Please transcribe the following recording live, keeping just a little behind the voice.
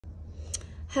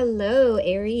Hello,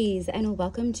 Aries, and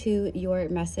welcome to your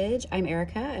message. I'm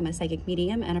Erica. I'm a psychic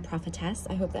medium and a prophetess.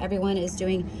 I hope that everyone is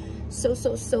doing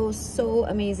so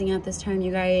amazing at this time,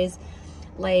 you guys.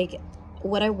 Like,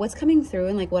 what's coming through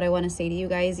and like what I want to say to you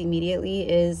guys immediately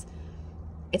is,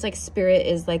 it's like spirit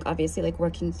is like obviously like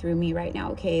working through me right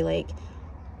now, okay? Like,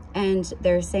 and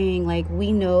they're saying like,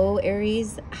 we know,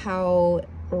 Aries, how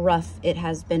rough it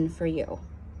has been for you.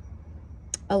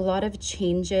 A lot of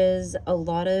changes, a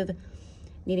lot of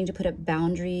needing to put up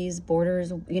boundaries,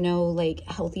 borders, you know, like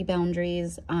healthy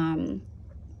boundaries. I'm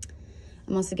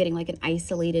also getting like an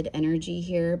isolated energy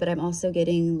here, but I'm also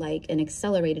getting like an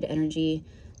accelerated energy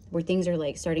where things are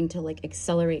like starting to like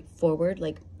accelerate forward.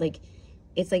 Like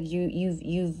it's like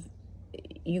you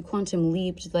quantum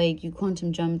leaped, like you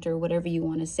quantum jumped, or whatever you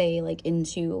want to say, like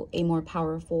into a more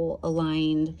powerful,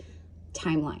 aligned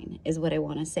timeline is what I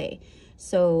want to say.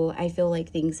 So I feel like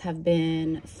things have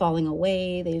been falling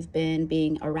away. They've been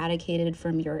being eradicated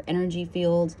from your energy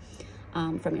field,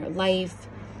 from your life,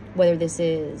 whether this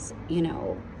is, you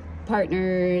know,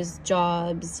 partners,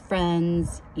 jobs,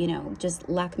 friends, you know, just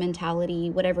lack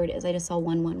mentality, whatever it is. I just saw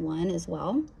 111 as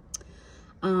well.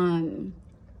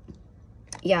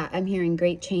 Yeah, I'm hearing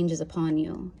great change is upon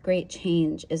you. Great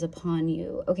change is upon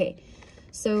you. Okay.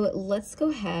 So let's go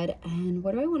ahead and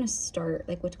what do I want to start?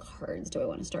 Like, what cards do I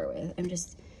want to start with? I'm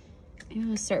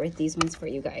going to start with these ones for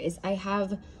you guys. I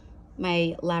have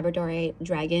my Labradorite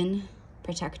Dragon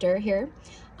Protector here.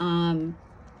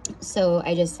 So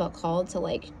I just felt called to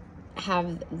like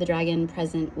have the dragon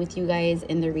present with you guys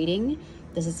in the reading.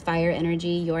 This is fire energy,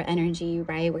 your energy,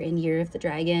 right? We're in Year of the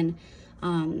Dragon.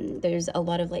 There's a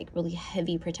lot of like really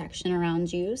heavy protection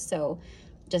around you. So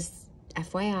just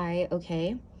FYI,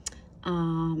 okay?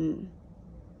 All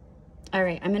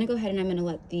right, I'm gonna go ahead and I'm gonna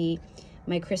let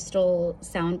my crystal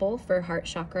sound bowl for heart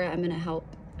chakra, I'm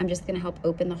just gonna help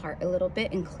open the heart a little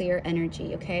bit and clear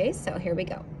energy, okay? So here we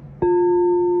go.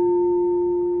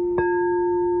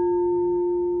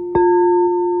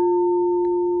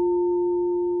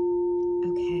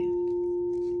 Okay.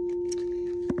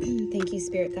 Thank you,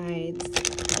 spirit guides,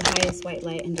 the highest white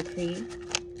light and decree,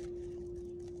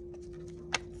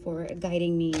 for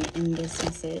guiding me in this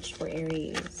message for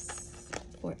Aries,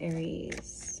 for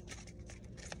Aries,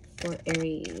 for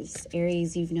Aries.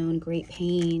 Aries, you've known great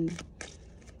pain.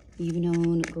 You've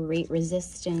known great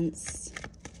resistance.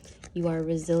 You are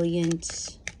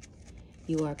resilient.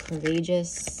 You are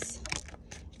courageous.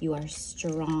 You are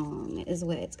strong is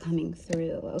what it's coming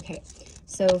through. Okay,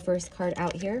 so first card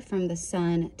out here from the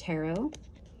Sun Tarot.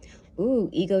 Ooh,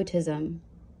 egotism.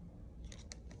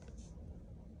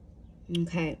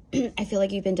 Okay, I feel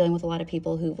like you've been dealing with a lot of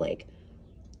people who've like,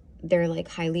 they're like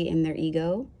highly in their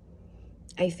ego.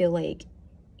 I feel like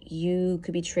you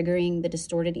could be triggering the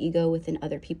distorted ego within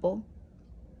other people.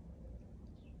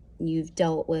 You've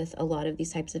dealt with a lot of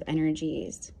these types of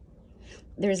energies.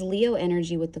 There's Leo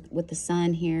energy with the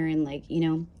sun here, and like, you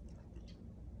know,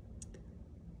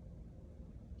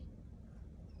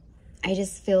 I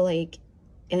just feel like,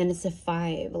 and then it's a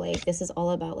 5, like this is all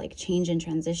about like change and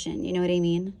transition, you know what I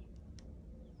mean?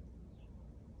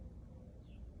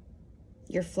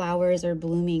 Your flowers are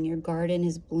blooming, your garden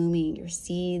is blooming, your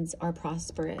seeds are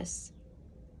prosperous.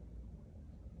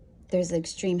 There's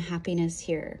extreme happiness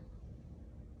here.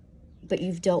 But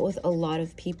you've dealt with a lot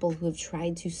of people who have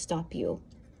tried to stop you.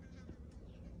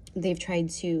 They've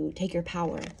tried to take your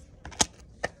power.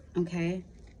 Okay?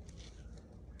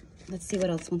 Let's see what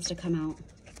else wants to come out.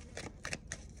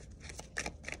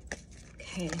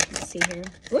 Okay, let's see here.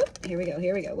 Whoop, here we go,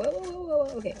 here we go. Whoa.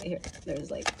 Okay, here,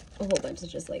 there's like a whole bunch that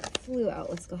just like flew out.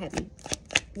 Let's go ahead and,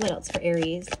 what else for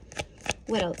Aries?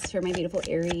 What else for my beautiful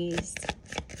Aries?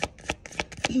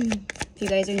 If you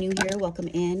guys are new here, welcome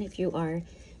in. If you are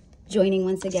joining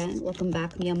once again, welcome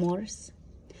back, mi amors.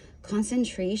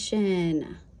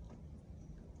 Concentration.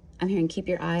 I'm hearing keep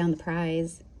your eye on the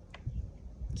prize.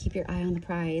 Keep your eye on the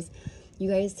prize. You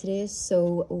guys, today is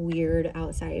so weird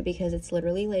outside because it's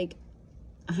literally like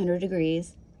 100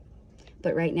 degrees.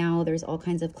 But right now there's all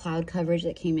kinds of cloud coverage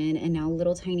that came in, and now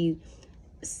little tiny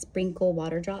sprinkle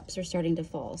water drops are starting to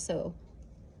fall. So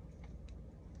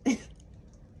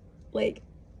like,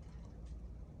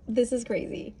 this is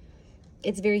crazy.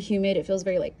 It's very humid. It feels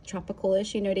very like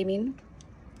tropical-ish, you know what I mean?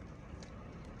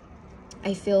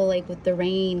 I feel like with the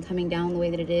rain coming down the way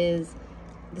that it is,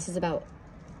 this is about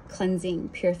cleansing,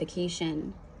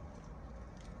 purification.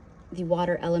 The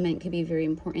water element could be very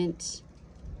important.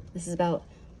 This is about,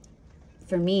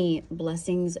 for me,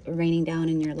 blessings raining down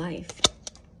in your life.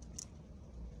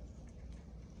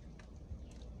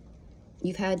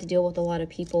 You've had to deal with a lot of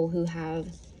people who have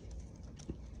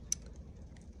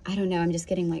I don't know, I'm just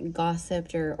getting like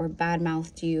gossiped or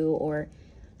bad-mouthed you, or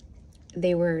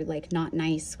they were like not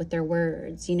nice with their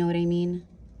words. You know what I mean?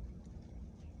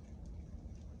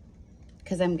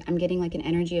 Because I'm getting like an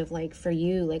energy of like, for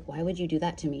you, like, why would you do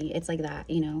that to me? It's like that,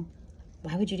 you know?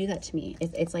 Why would you do that to me?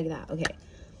 It's like that. Okay.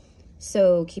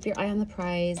 So keep your eye on the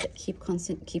prize.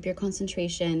 Keep your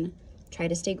concentration. Try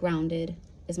to stay grounded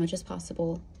as much as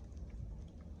possible.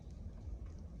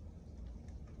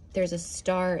 There's a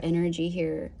star energy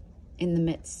here in the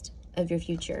midst of your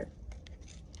future.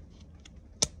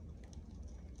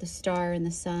 The star and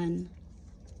the sun.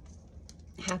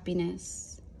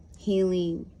 Happiness,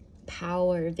 healing,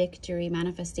 power, victory,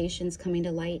 manifestations coming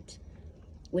to light,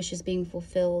 wishes being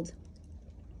fulfilled.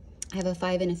 I have a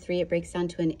 5 and a 3. It breaks down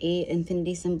to an 8.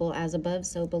 Infinity symbol, as above,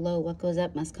 so below. What goes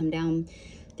up must come down.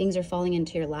 Things are falling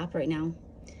into your lap right now.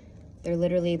 They're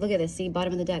literally, look at this. See,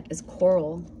 bottom of the deck is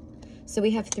coral. So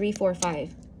we have 3, 4,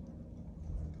 5.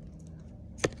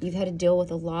 You've had to deal with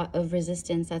a lot of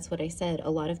resistance. That's what I said. A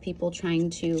lot of people trying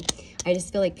to, I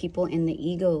just feel like people in the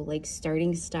ego, like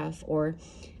starting stuff or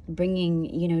bringing,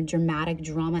 you know, dramatic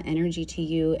drama energy to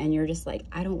you. And you're just like,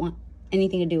 I don't want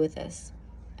anything to do with this.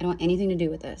 I don't want anything to do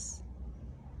with this.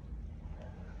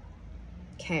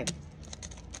 Okay.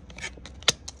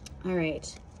 All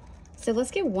right. So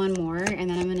let's get one more, and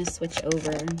then I'm going to switch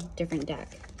over different deck.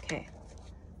 Okay.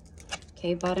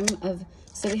 Okay, bottom of,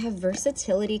 so we have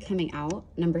versatility coming out,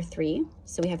 number 3.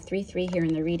 So we have 3, 3 here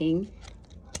in the reading.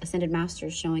 Ascended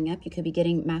Masters showing up. You could be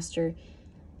getting Master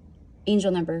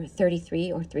Angel number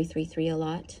 33 or 333 a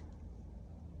lot.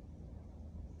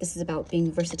 This is about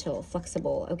being versatile,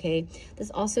 flexible, okay? This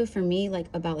is also for me like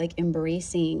about like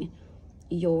embracing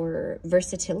your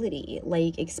versatility,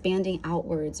 like expanding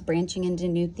outwards, branching into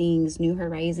new things, new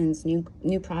horizons,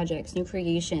 new projects, new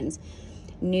creations,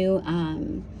 new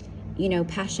you know,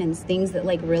 passions, things that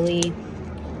like really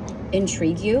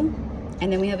intrigue you.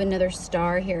 And then we have another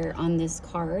star here on this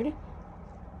card.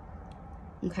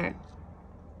 Okay.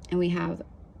 And we have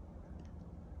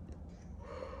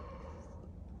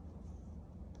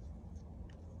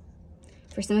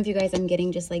for some of you guys, I'm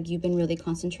getting just like you've been really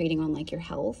concentrating on like your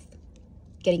health,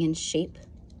 getting in shape.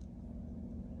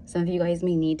 Some of you guys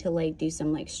may need to like do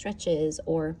some like stretches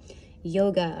or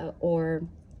yoga or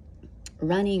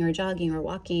running or jogging or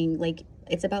walking. Like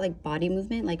it's about like body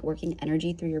movement, like working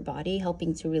energy through your body,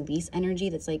 helping to release energy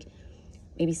that's like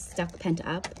maybe stuck, pent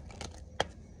up.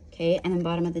 Okay, and then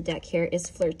bottom of the deck here is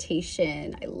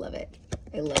flirtation. I love it.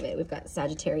 I love it. We've got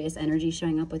Sagittarius energy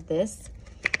showing up with this.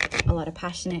 A lot of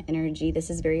passionate energy. This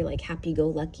is very like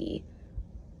happy-go-lucky.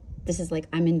 This is like,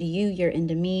 I'm into you, you're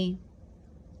into me.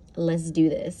 Let's do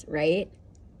this, right?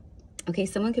 Okay,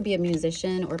 someone could be a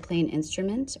musician or play an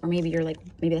instrument, or maybe you're like,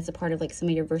 maybe that's a part of like some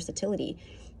of your versatility.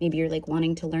 Maybe you're like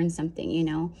wanting to learn something, you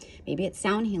know? Maybe it's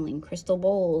sound healing, crystal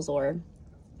bowls, or,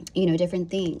 you know, different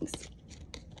things.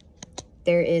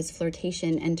 There is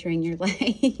flirtation entering your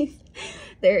life.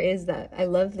 There is that. I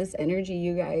love this energy,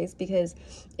 you guys, because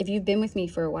if you've been with me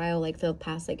for a while, like for the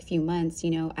past like few months,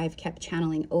 you know, I've kept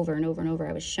channeling over and over and over.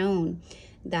 I was shown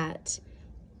that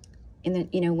in the,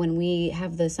 you know, when we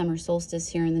have the summer solstice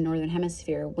here in the Northern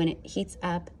Hemisphere, when it heats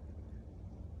up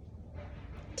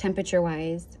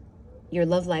temperature-wise, your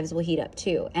love lives will heat up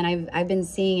too. And I've been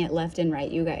seeing it left and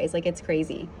right, you guys. Like, it's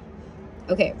crazy.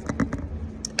 Okay.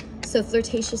 So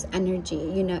flirtatious energy,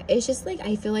 you know, it's just like,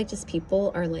 I feel like just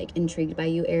people are like intrigued by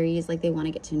you, Aries. Like they want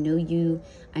to get to know you.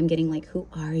 I'm getting like, who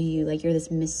are you? Like you're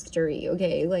this mystery.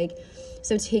 Okay. Like,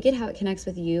 so take it how it connects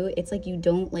with you. It's like, you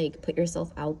don't like put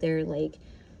yourself out there. Like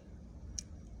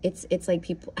it's like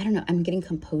people, I don't know. I'm getting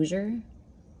composure.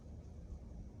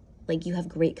 Like you have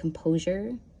great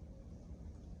composure,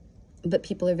 but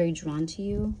people are very drawn to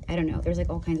you. I don't know. There's like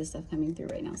all kinds of stuff coming through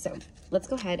right now. So let's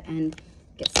go ahead and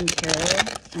get some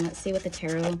tarot, and let's see what the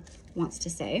tarot wants to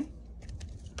say.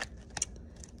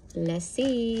 Let's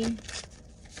see.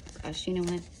 Gosh, you know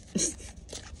what?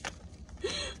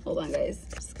 Hold on, guys.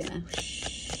 I'm just gonna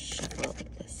shuffle it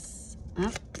like this.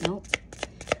 Oh, nope.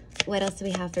 What else do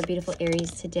we have for beautiful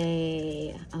Aries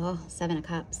today? Oh, 7 of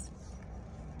Cups.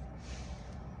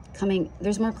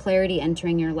 There's more clarity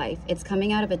entering your life. It's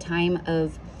coming out of a time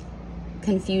of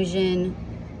confusion,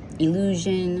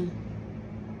 illusion.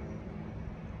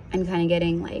 I'm kind of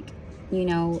getting like, you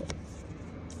know,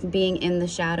 being in the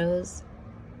shadows.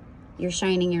 You're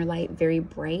shining your light very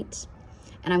bright.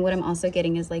 And what I'm also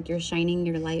getting is like, you're shining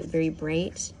your light very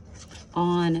bright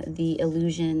on the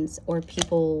illusions or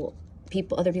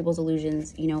other people's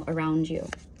illusions, you know, around you.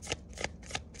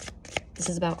 This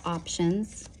is about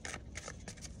options,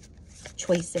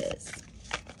 choices.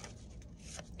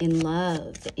 in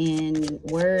love, in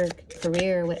work,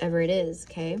 career, whatever it is,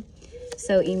 okay?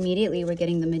 So immediately we're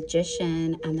getting the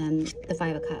Magician and then the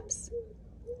Five of Cups.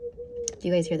 Do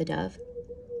you guys hear the dove?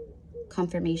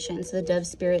 Confirmation. So the dove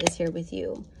spirit is here with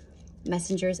you.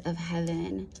 Messengers of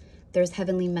heaven. There's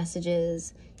heavenly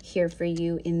messages here for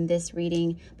you in this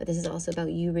reading, but this is also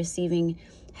about you receiving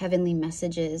heavenly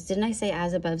messages. Didn't I say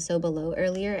as above, so below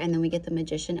earlier? And then we get the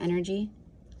Magician energy.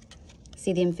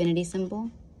 See the infinity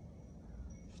symbol?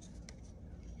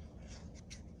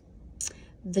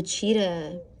 The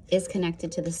cheetah is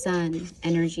connected to the sun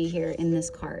energy here in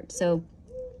this card. So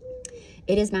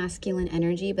it is masculine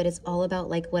energy, but it's all about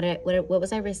like what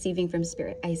was I receiving from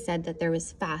spirit? I said that there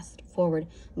was fast forward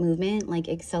movement, like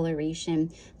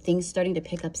acceleration, things starting to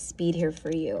pick up speed here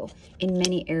for you in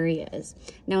many areas.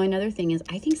 Now, another thing is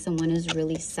I think someone is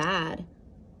really sad.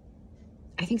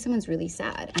 I think someone's really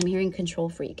sad. I'm hearing control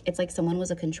freak. It's like someone was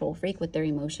a control freak with their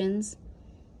emotions.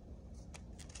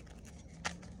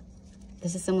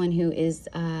 This is someone who is,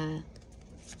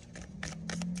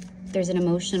 there's an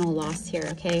emotional loss here,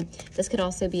 okay? This could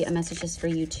also be a message just for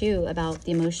you too about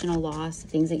the emotional loss,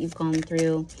 things that you've gone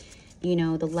through, you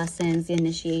know, the lessons, the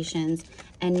initiations,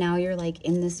 and now you're like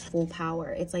in this full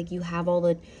power. It's like you have all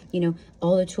the, you know,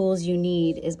 all the tools you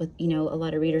need is what, you know, a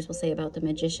lot of readers will say about the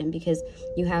Magician, because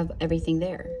you have everything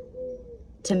there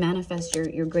to manifest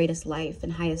your greatest life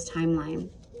and highest timeline.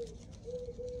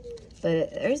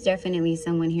 But there's definitely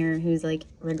someone here who's like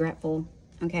regretful,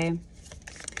 okay?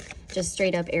 Just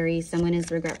straight up Aries, someone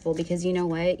is regretful because you know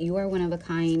what? You are one of a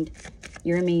kind.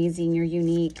 You're amazing. You're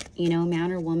unique. You know,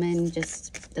 man or woman,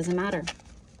 just doesn't matter.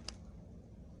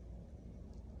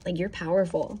 Like, you're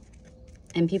powerful.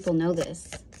 And people know this.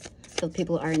 So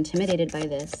people are intimidated by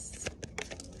this.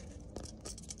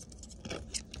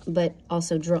 But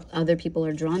also other people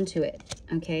are drawn to it,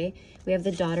 okay? We have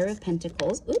the Daughter of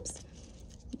Pentacles. Oops.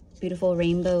 Beautiful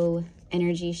rainbow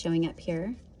energy showing up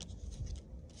here.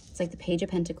 It's like the Page of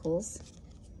Pentacles.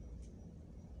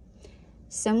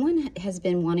 Someone has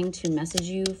been wanting to message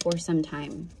you for some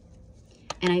time.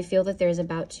 And I feel that there's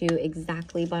about to,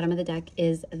 exactly bottom of the deck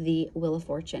is the Wheel of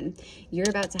Fortune. You're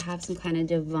about to have some kind of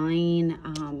divine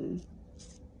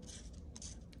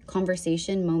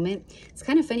conversation moment. It's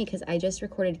kind of funny because I just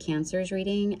recorded Cancer's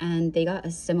reading and they got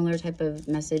a similar type of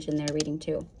message in their reading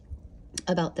too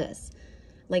about this.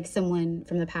 Like someone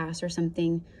from the past or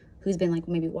something who's been like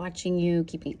maybe watching you,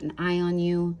 keeping an eye on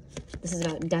you. This is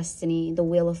about destiny, the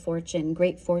Wheel of Fortune,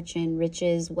 great fortune,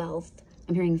 riches, wealth.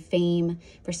 I'm hearing fame.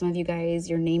 For some of you guys,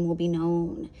 your name will be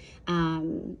known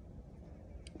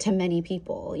to many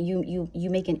people. You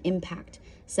make an impact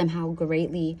somehow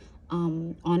greatly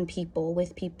on people,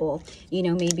 with people. You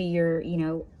know, maybe you're, you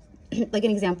know, like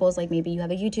an example is like maybe you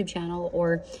have a YouTube channel,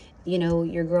 or you know,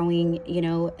 you're growing, you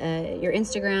know, your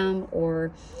Instagram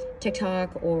or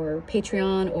TikTok or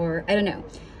Patreon, or I don't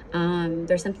know.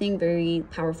 There's something very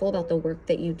powerful about the work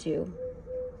that you do.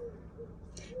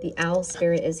 The owl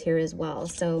spirit is here as well.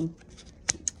 So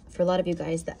for a lot of you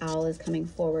guys, the owl is coming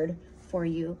forward for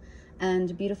you.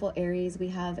 And beautiful Aries, we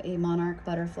have a monarch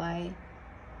butterfly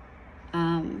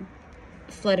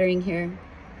fluttering here.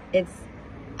 It's,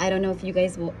 I don't know if you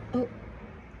guys will, oh,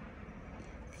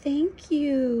 thank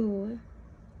you.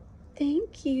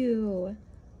 Thank you.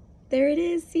 There it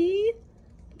is, see?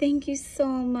 Thank you so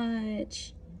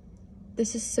much.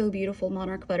 This is so beautiful,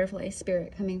 monarch butterfly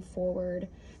spirit coming forward.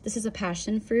 This is a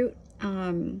passion fruit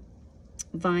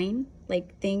vine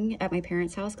like thing at my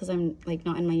parents' house, because I'm like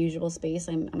not in my usual space.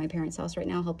 I'm at my parents' house right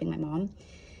now helping my mom.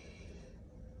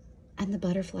 And the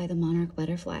butterfly, the monarch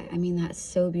butterfly, I mean, that's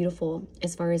so beautiful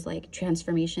as far as like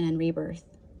transformation and rebirth.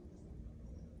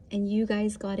 And you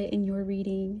guys got it in your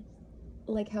reading.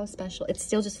 Like, how special. It's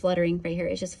still just fluttering right here.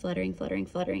 It's just fluttering, fluttering,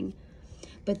 fluttering.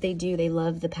 But they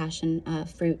love the passion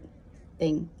fruit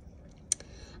thing.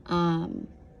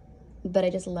 But I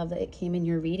just love that it came in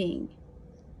your reading.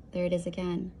 There it is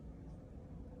again.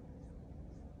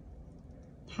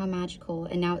 How magical.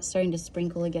 And now it's starting to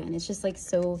sprinkle again. It's just like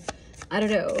so, I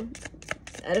don't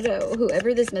know.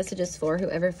 Whoever this message is for,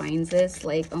 whoever finds this,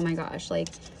 like, oh my gosh, like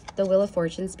the Wheel of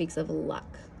Fortune speaks of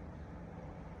luck,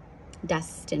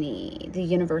 destiny, the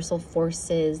universal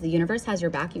forces. The universe has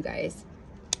your back, you guys.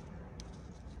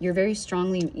 You're very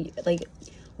strongly, like,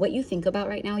 what you think about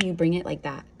right now, you bring it like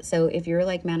that. So if you're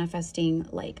like manifesting,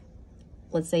 like,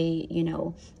 let's say, you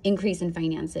know, increase in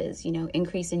finances, you know,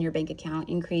 increase in your bank account,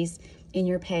 increase in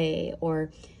your pay,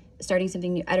 or starting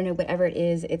something new, I don't know, whatever it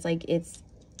is, it's like, it's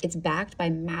backed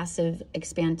by massive,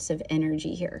 expansive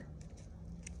energy here.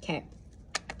 Okay.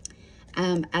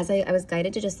 As I was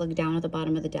guided to just look down at the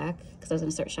bottom of the deck, because I was going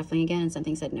to start shuffling again, and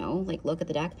something said no, like, look at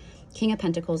the deck. King of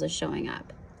Pentacles is showing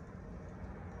up.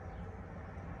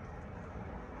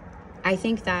 I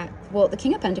think that, well, the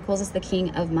King of Pentacles is the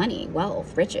king of money,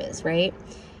 wealth, riches, right?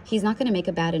 He's not going to make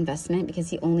a bad investment because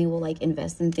he only will like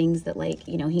invest in things that like,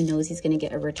 you know, he knows he's going to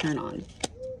get a return on.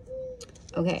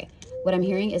 Okay. What I'm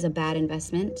hearing is a bad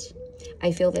investment.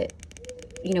 I feel that,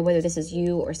 you know, whether this is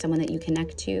you or someone that you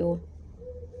connect to,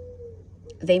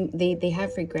 they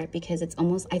have regret because it's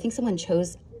almost, I think someone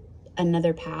chose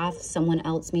another path, someone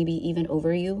else maybe even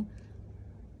over you.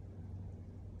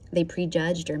 They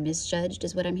prejudged or misjudged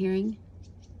is what I'm hearing.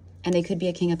 And they could be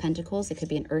a King of Pentacles. It could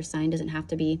be an earth sign. Doesn't have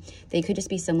to be. They could just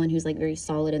be someone who's like very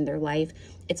solid in their life.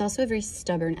 It's also a very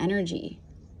stubborn energy.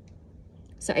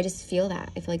 So I just feel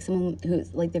that. I feel like someone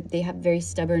who's like, they have very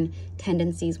stubborn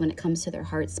tendencies when it comes to their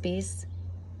heart space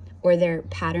or their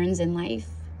patterns in life.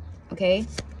 Okay.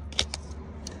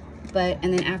 But,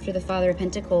 and then after the Father of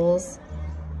Pentacles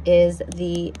is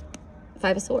the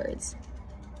Five of Swords.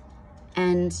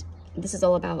 And this is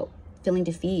all about feeling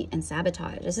defeat and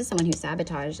sabotage. This is someone who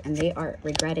sabotaged and they are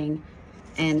regretting.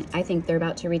 And I think they're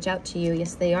about to reach out to you.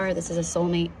 Yes, they are. This is a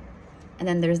soulmate. And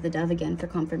then there's the Dove again for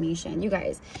confirmation. You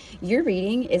guys, your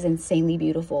reading is insanely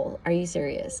beautiful. Are you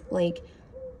serious? Like,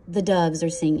 the doves are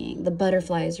singing. The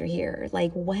butterflies are here.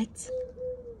 Like, what?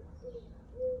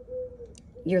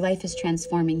 Your life is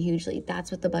transforming hugely.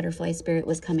 That's what the butterfly spirit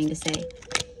was coming to say.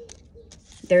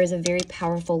 There is a very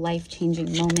powerful,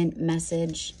 life-changing moment,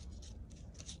 message.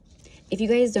 If you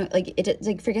guys don't, like,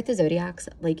 like, forget the zodiacs.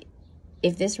 Like,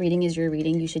 if this reading is your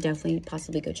reading, you should definitely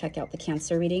possibly go check out the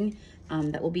Cancer reading.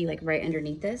 That will be, like, right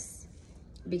underneath this.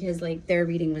 Because, like, their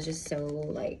reading was just so,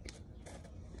 like,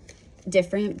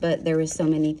 different. But there was so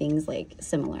many things, like,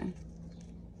 similar.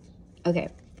 Okay.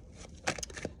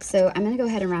 So, I'm going to go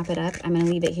ahead and wrap it up. I'm going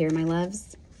to leave it here, my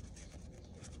loves.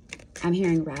 I'm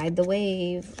hearing ride the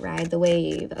wave, ride the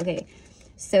wave. Okay.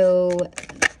 So,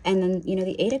 and then, you know,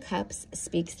 the Eight of Cups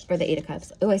speaks, or the Eight of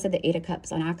Cups. Oh, I said the Eight of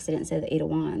Cups on accident instead of the Eight of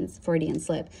Wands, Freudian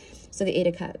slip. So the Eight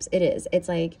of Cups, it is. It's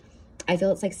like, I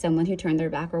feel it's like someone who turned their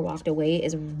back or walked away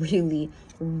is really,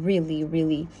 really,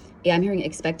 really, yeah, I'm hearing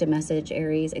expect a message,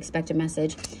 Aries, expect a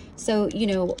message. So, you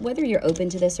know, whether you're open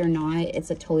to this or not, it's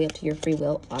totally up to your free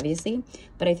will, obviously.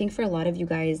 But I think for a lot of you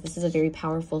guys, this is a very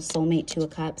powerful soulmate Two of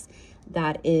Cups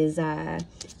that is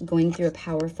going through a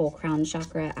powerful crown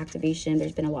chakra activation.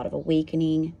 There's been a lot of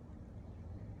awakening.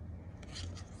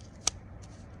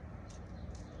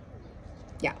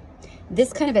 Yeah,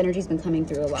 this kind of energy has been coming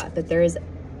through a lot, but there's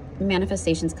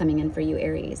manifestations coming in for you,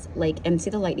 Aries. Like, and see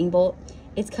the lightning bolt?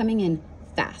 It's coming in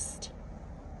fast.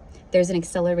 There's an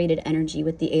accelerated energy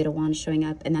with the Eight of Wands showing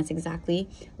up, and that's exactly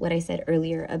what I said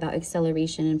earlier about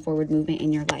acceleration and forward movement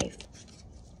in your life.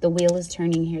 The wheel is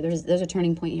turning here. There's a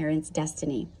turning point here, and it's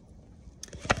destiny.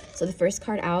 So the first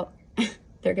card out,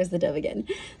 there goes the Dove again.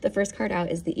 The first card out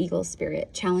is the Eagle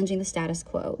Spirit, challenging the status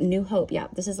quo. New hope. Yeah,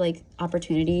 this is like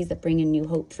opportunities that bring in new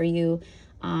hope for you,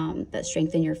 that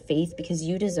strengthen your faith because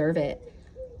you deserve it.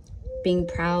 Being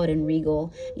proud and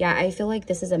regal. Yeah, I feel like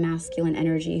this is a masculine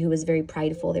energy who was very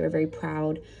prideful. They were very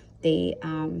proud. They,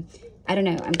 I don't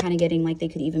know. I'm kind of getting like they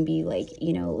could even be like,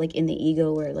 you know, like in the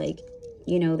ego or like,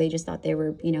 you know, they just thought they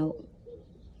were, you know,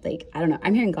 like, I don't know.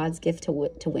 I'm hearing God's gift to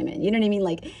women. You know what I mean?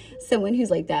 Like someone who's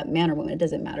like that, man or woman, it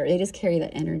doesn't matter. They just carry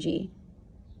that energy.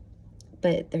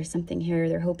 But there's something here.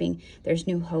 They're hoping there's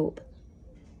new hope.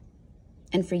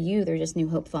 And for you, there's just new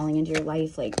hope falling into your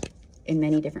life, like in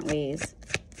many different ways.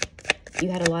 You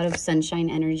had a lot of sunshine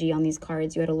energy on these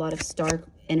cards. You had a lot of star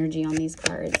energy on these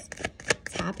cards.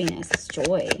 It's happiness. It's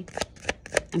joy.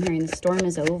 I'm hearing the storm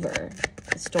is over.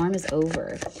 The storm is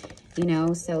over. You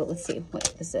know, so let's see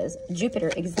what this is.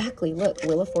 Jupiter, exactly. Look,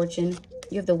 Wheel of Fortune.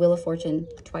 You have the Wheel of Fortune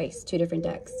twice, 2 different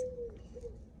decks.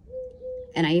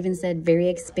 And I even said very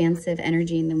expansive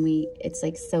energy, and then it's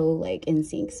like so like in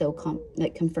sync, so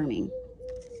like confirming.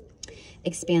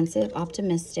 Expansive,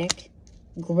 optimistic,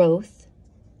 growth,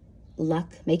 luck,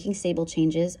 making stable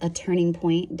changes, a turning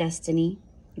point, destiny,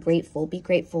 grateful. Be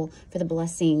grateful for the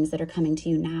blessings that are coming to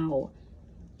you now.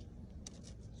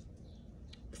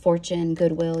 Fortune,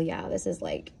 goodwill. Yeah, this is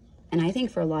like, and I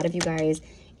think for a lot of you guys,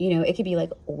 you know, it could be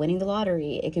like winning the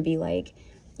lottery. It could be like,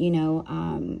 you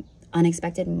know,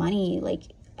 unexpected money. Like,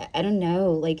 I don't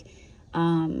know, like,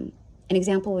 an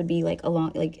example would be like a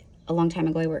long time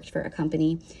ago, I worked for a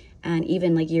company, and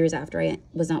even like years after I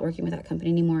was not working with that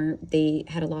company anymore, they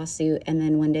had a lawsuit. And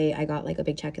then one day I got like a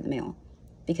big check in the mail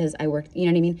because I worked, you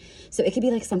know what I mean? So it could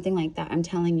be like something like that. I'm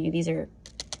telling you, this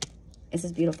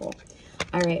is beautiful.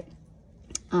 All right.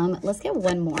 Let's get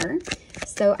one more.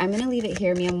 So I'm going to leave it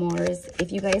here, mi amors.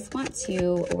 If you guys want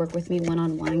to work with me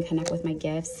one-on-one, connect with my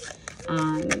gifts,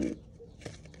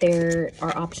 There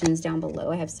are options down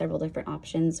below. I have several different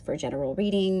options for general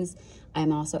readings.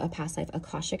 I'm also a past life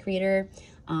Akashic reader,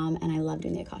 and I love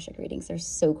doing the Akashic readings. They're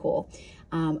so cool.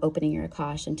 Opening your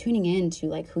Akash and tuning in to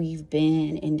like who you've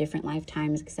been in different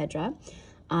lifetimes, etc.,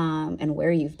 and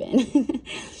where you've been.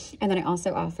 And then I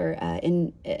also offer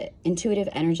intuitive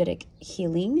energetic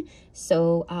healing.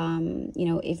 So, you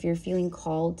know, if you're feeling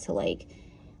called to like,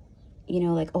 you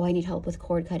know, like, oh, I need help with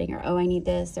cord cutting, or, oh, I need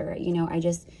this, or, you know, I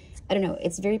don't know.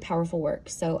 It's very powerful work.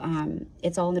 So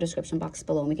it's all in the description box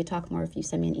below. And we could talk more if you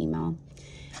send me an email.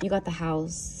 You got the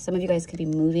house. Some of you guys could be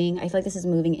moving. I feel like this is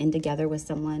moving in together with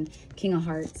someone. King of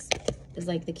Hearts is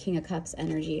like the King of Cups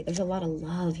energy. There's a lot of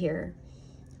love here.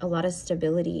 A lot of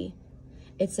stability.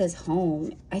 It says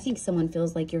home. I think someone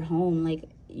feels like you're home. Like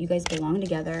you guys belong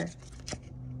together.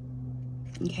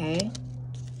 Okay.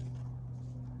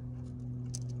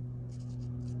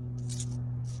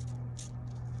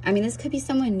 I mean, this could be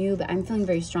someone new, but I'm feeling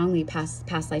very strongly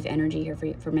past life energy here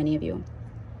for many of you.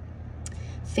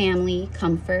 Family,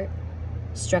 comfort,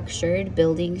 structured,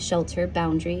 building, shelter,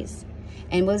 boundaries.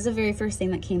 And what was the very first thing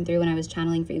that came through when I was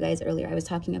channeling for you guys earlier? I was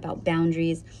talking about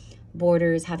boundaries,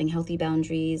 borders, having healthy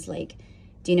boundaries. Like,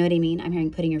 do you know what I mean? I'm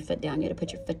hearing putting your foot down. You got to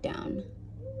put your foot down.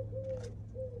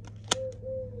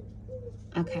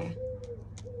 Okay.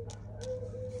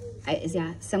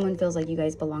 Yeah, someone feels like you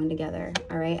guys belong together.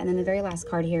 All right. And then the very last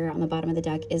card here on the bottom of the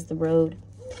deck is the road.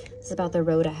 It's about the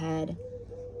road ahead.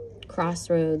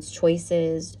 Crossroads,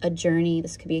 choices, a journey.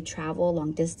 This could be travel,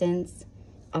 long distance,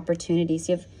 opportunities.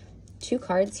 You have two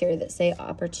cards here that say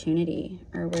opportunity.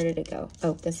 Or where did it go?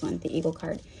 Oh, this one, the Eagle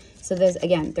card. So there's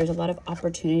a lot of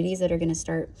opportunities that are going to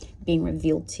start being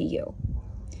revealed to you.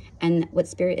 And what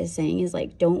Spirit is saying is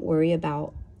like, don't worry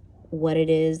about what it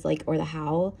is, like, or the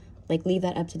how. Like, leave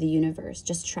that up to the universe.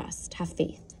 Just trust. Have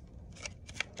faith.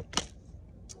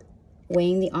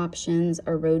 Weighing the options,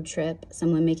 a road trip,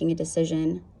 someone making a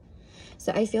decision.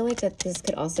 So I feel like that this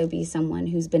could also be someone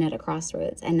who's been at a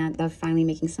crossroads and that they're finally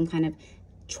making some kind of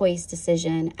choice,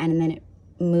 decision, and then it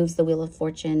moves the wheel of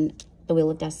fortune, the wheel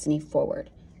of destiny forward.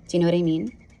 Do you know what I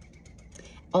mean?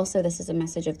 Also, this is a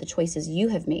message of the choices you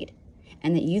have made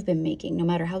and that you've been making, no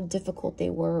matter how difficult they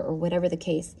were or whatever the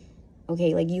case.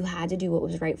 Okay, like you had to do what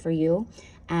was right for you,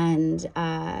 and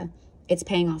it's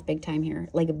paying off big time here,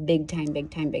 like a big time, big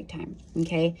time, big time.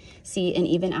 Okay, see, and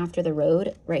even after the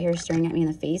road, right here staring at me in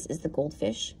the face is the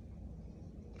goldfish.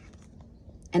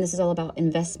 And this is all about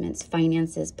investments,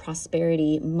 finances,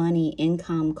 prosperity, money,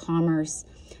 income, commerce,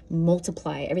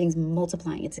 multiply. Everything's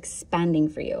multiplying. It's expanding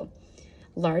for you.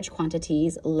 Large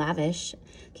quantities, lavish.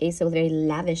 Okay, so very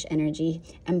lavish energy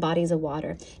and bodies of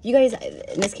water. You guys,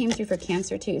 this came through for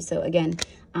Cancer too. So again,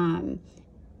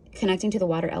 connecting to the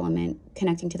water element,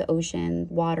 connecting to the ocean,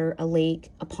 water, a lake,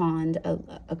 a pond,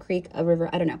 a creek, a river,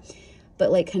 I don't know.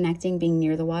 But like connecting, being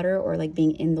near the water or like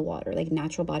being in the water, like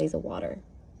natural bodies of water.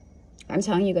 I'm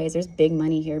telling you guys, there's big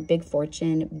money here, big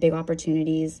fortune, big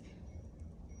opportunities.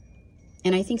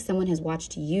 And I think someone has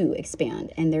watched you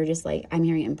expand and they're just like, I'm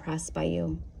hearing impressed by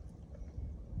you.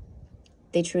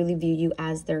 They truly view you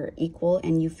as their equal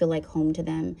and you feel like home to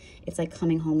them. It's like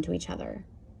coming home to each other.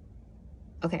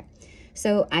 Okay,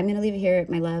 so I'm going to leave it here,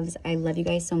 my loves. I love you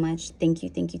guys so much. Thank you,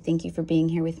 thank you, thank you for being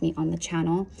here with me on the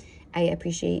channel. I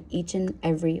appreciate each and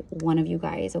every one of you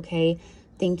guys, okay?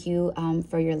 Thank you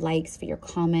for your likes, for your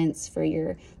comments, for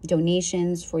your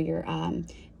donations, for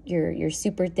your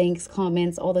super thanks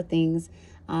comments, all the things.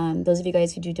 Those of you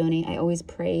guys who do donate, I always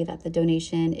pray that the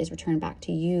donation is returned back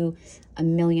to you a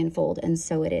millionfold, and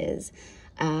so it is.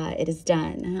 It is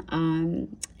done.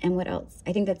 And what else?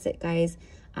 I think that's it, guys.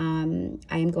 I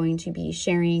am going to be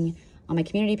sharing on my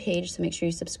community page, so make sure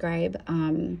you subscribe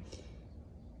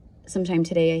sometime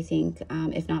today, I think,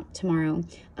 if not tomorrow,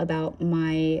 about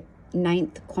my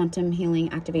 9th quantum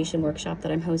healing activation workshop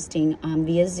that I'm hosting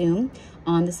via Zoom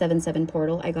on the 7/7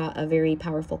 portal. I got a very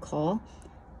powerful call.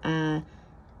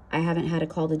 I haven't had a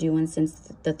call to do one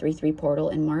since the 3/3 portal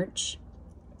in March.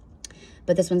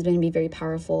 But this one's going to be very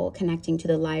powerful, connecting to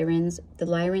the Lyrans,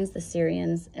 the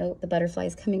Syrians. Oh, the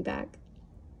butterflies coming back.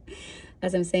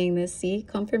 As I'm saying this, see?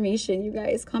 Confirmation, you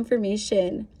guys.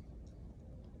 Confirmation.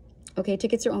 Okay,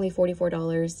 tickets are only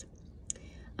 $44.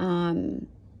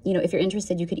 You know, if you're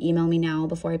interested, you could email me now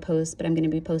before I post, but I'm going to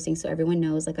be posting so everyone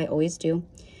knows, like I always do.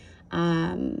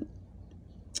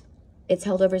 It's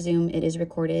held over Zoom. It is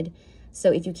recorded.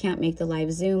 So if you can't make the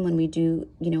live Zoom when we do,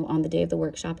 you know, on the day of the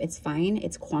workshop, it's fine.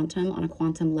 It's quantum on a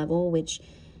quantum level, which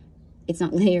it's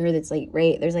not linear. That's like,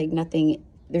 right, there's like nothing,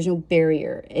 there's no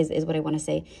barrier is what I want to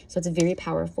say. So it's very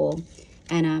powerful.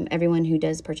 And everyone who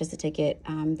does purchase a ticket,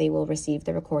 they will receive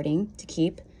the recording to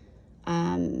keep.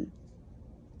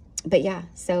 But yeah,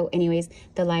 so anyways,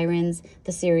 the Lyrans,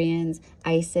 the Syrians,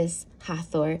 Isis,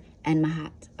 Hathor, and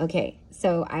Mahat. Okay,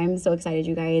 so I'm so excited,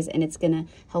 you guys, and it's gonna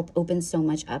help open so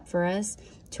much up for us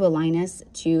to align us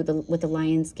to with the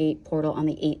Lion's Gate portal on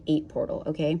the 8/8 portal.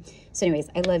 Okay, so anyways,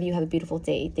 I love you. Have a beautiful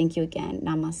day. Thank you again.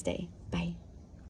 Namaste. Bye.